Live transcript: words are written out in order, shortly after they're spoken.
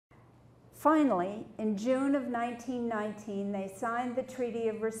Finally, in June of 1919, they signed the Treaty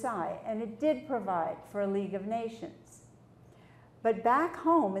of Versailles, and it did provide for a League of Nations. But back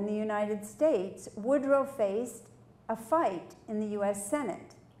home in the United States, Woodrow faced a fight in the US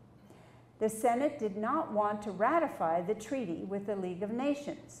Senate. The Senate did not want to ratify the treaty with the League of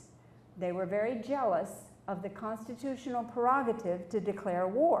Nations. They were very jealous of the constitutional prerogative to declare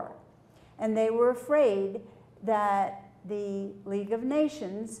war, and they were afraid that the League of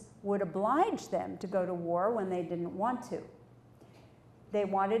Nations would oblige them to go to war when they didn't want to. They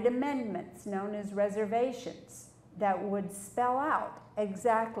wanted amendments known as reservations that would spell out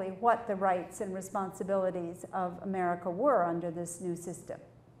exactly what the rights and responsibilities of America were under this new system.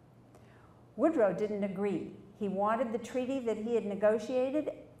 Woodrow didn't agree. He wanted the treaty that he had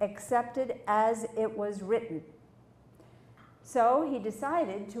negotiated accepted as it was written. So he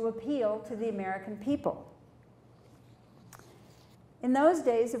decided to appeal to the American people. In those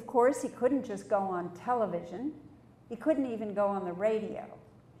days, of course, he couldn't just go on television. He couldn't even go on the radio.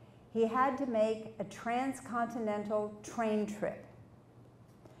 He had to make a transcontinental train trip.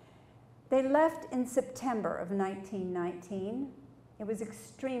 They left in September of 1919. It was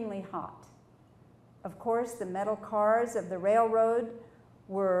extremely hot. Of course, the metal cars of the railroad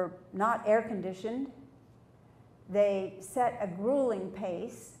were not air-conditioned. They set a grueling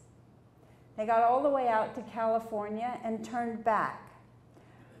pace. They got all the way out to California and turned back.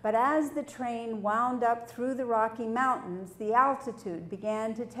 But as the train wound up through the Rocky Mountains, the altitude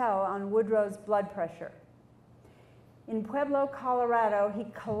began to tell on Woodrow's blood pressure. In Pueblo, Colorado, he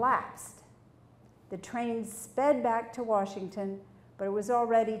collapsed. The train sped back to Washington, but it was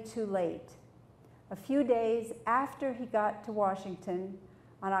already too late. A few days after he got to Washington,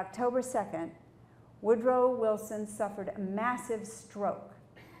 on October 2nd, Woodrow Wilson suffered a massive stroke.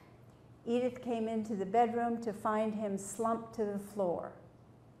 Edith came into the bedroom to find him slumped to the floor.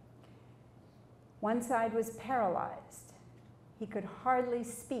 One side was paralyzed. He could hardly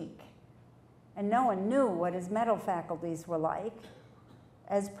speak, and no one knew what his mental faculties were like.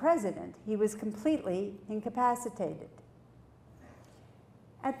 As president, he was completely incapacitated.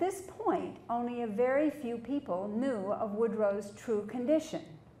 At this point, only a very few people knew of Woodrow's true condition.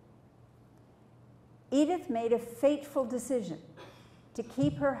 Edith made a fateful decision to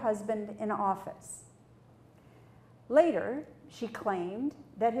keep her husband in office. Later, she claimed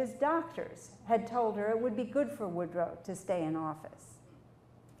that his doctors had told her it would be good for Woodrow to stay in office.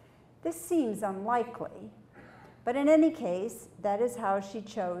 This seems unlikely, but in any case, that is how she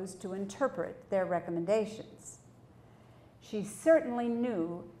chose to interpret their recommendations. She certainly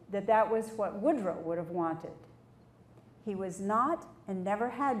knew that that was what Woodrow would have wanted. He was not, and never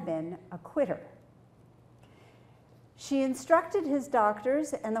had been, a quitter. She instructed his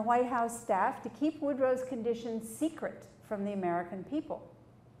doctors and the White House staff to keep Woodrow's condition secret from the American people.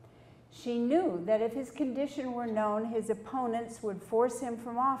 She knew that if his condition were known, his opponents would force him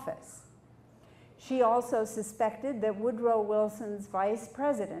from office. She also suspected that Woodrow Wilson's vice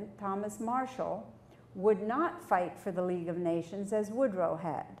president, Thomas Marshall, would not fight for the League of Nations as Woodrow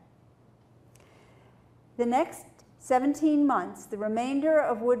had. The next 17 months, the remainder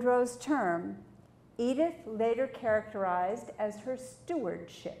of Woodrow's term, Edith later characterized as her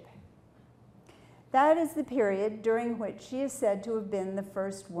stewardship. That is the period during which she is said to have been the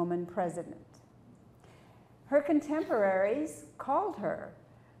first woman president. Her contemporaries called her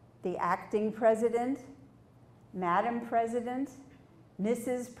the acting president, Madam President,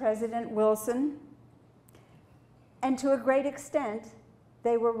 Mrs. President Wilson, and to a great extent,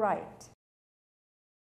 they were right.